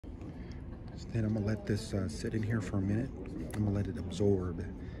Then I'm gonna let this sit in here for a minute. I'm gonna let it absorb.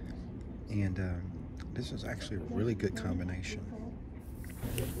 And this is actually a really good combination.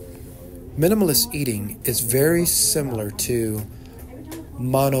 Minimalist eating is very similar to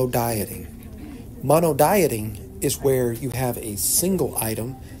mono dieting. Mono dieting is where you have a single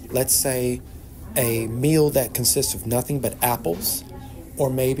item, let's say a meal that consists of nothing but apples, or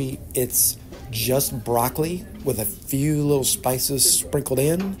maybe it's just broccoli with a few little spices sprinkled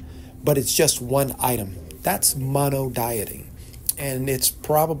in, but it's just one item. That's mono dieting. And it's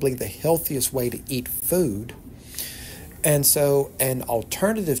probably the healthiest way to eat food. And so an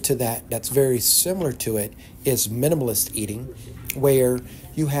alternative to that that's very similar to it is minimalist eating, where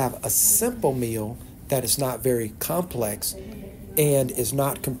you have a simple meal that is not very complex and is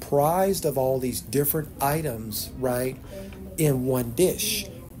not comprised of all these different items, right, in one dish.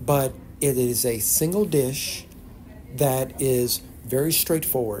 But it is a single dish that is very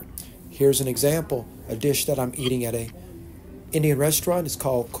straightforward. Here's an example, a dish that I'm eating at a Indian restaurant. It's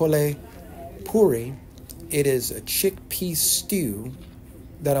called Chole Poori. It is a chickpea stew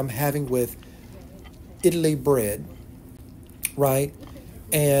that I'm having with idli bread, right?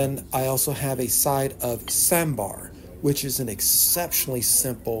 And I also have a side of sambar, which is an exceptionally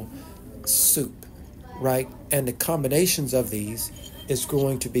simple soup, right? And the combinations of these is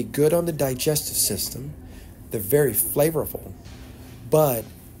going to be good on the digestive system. They're very flavorful, but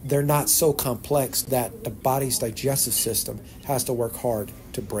they're not so complex that the body's digestive system has to work hard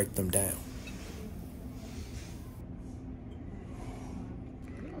to break them down.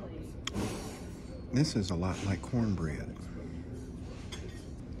 This is a lot like cornbread.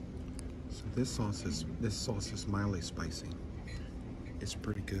 So this sauce is mildly spicy. It's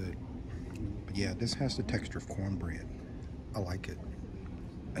pretty good. But yeah, this has the texture of cornbread. I like it.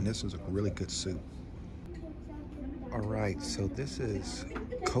 And this is a really good soup. All right, so this is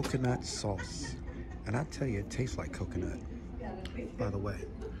coconut sauce. And I tell you, it tastes like coconut. By the way,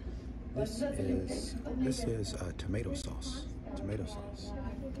 this is tomato sauce.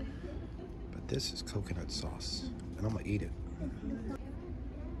 But this is coconut sauce, and I'm gonna eat it.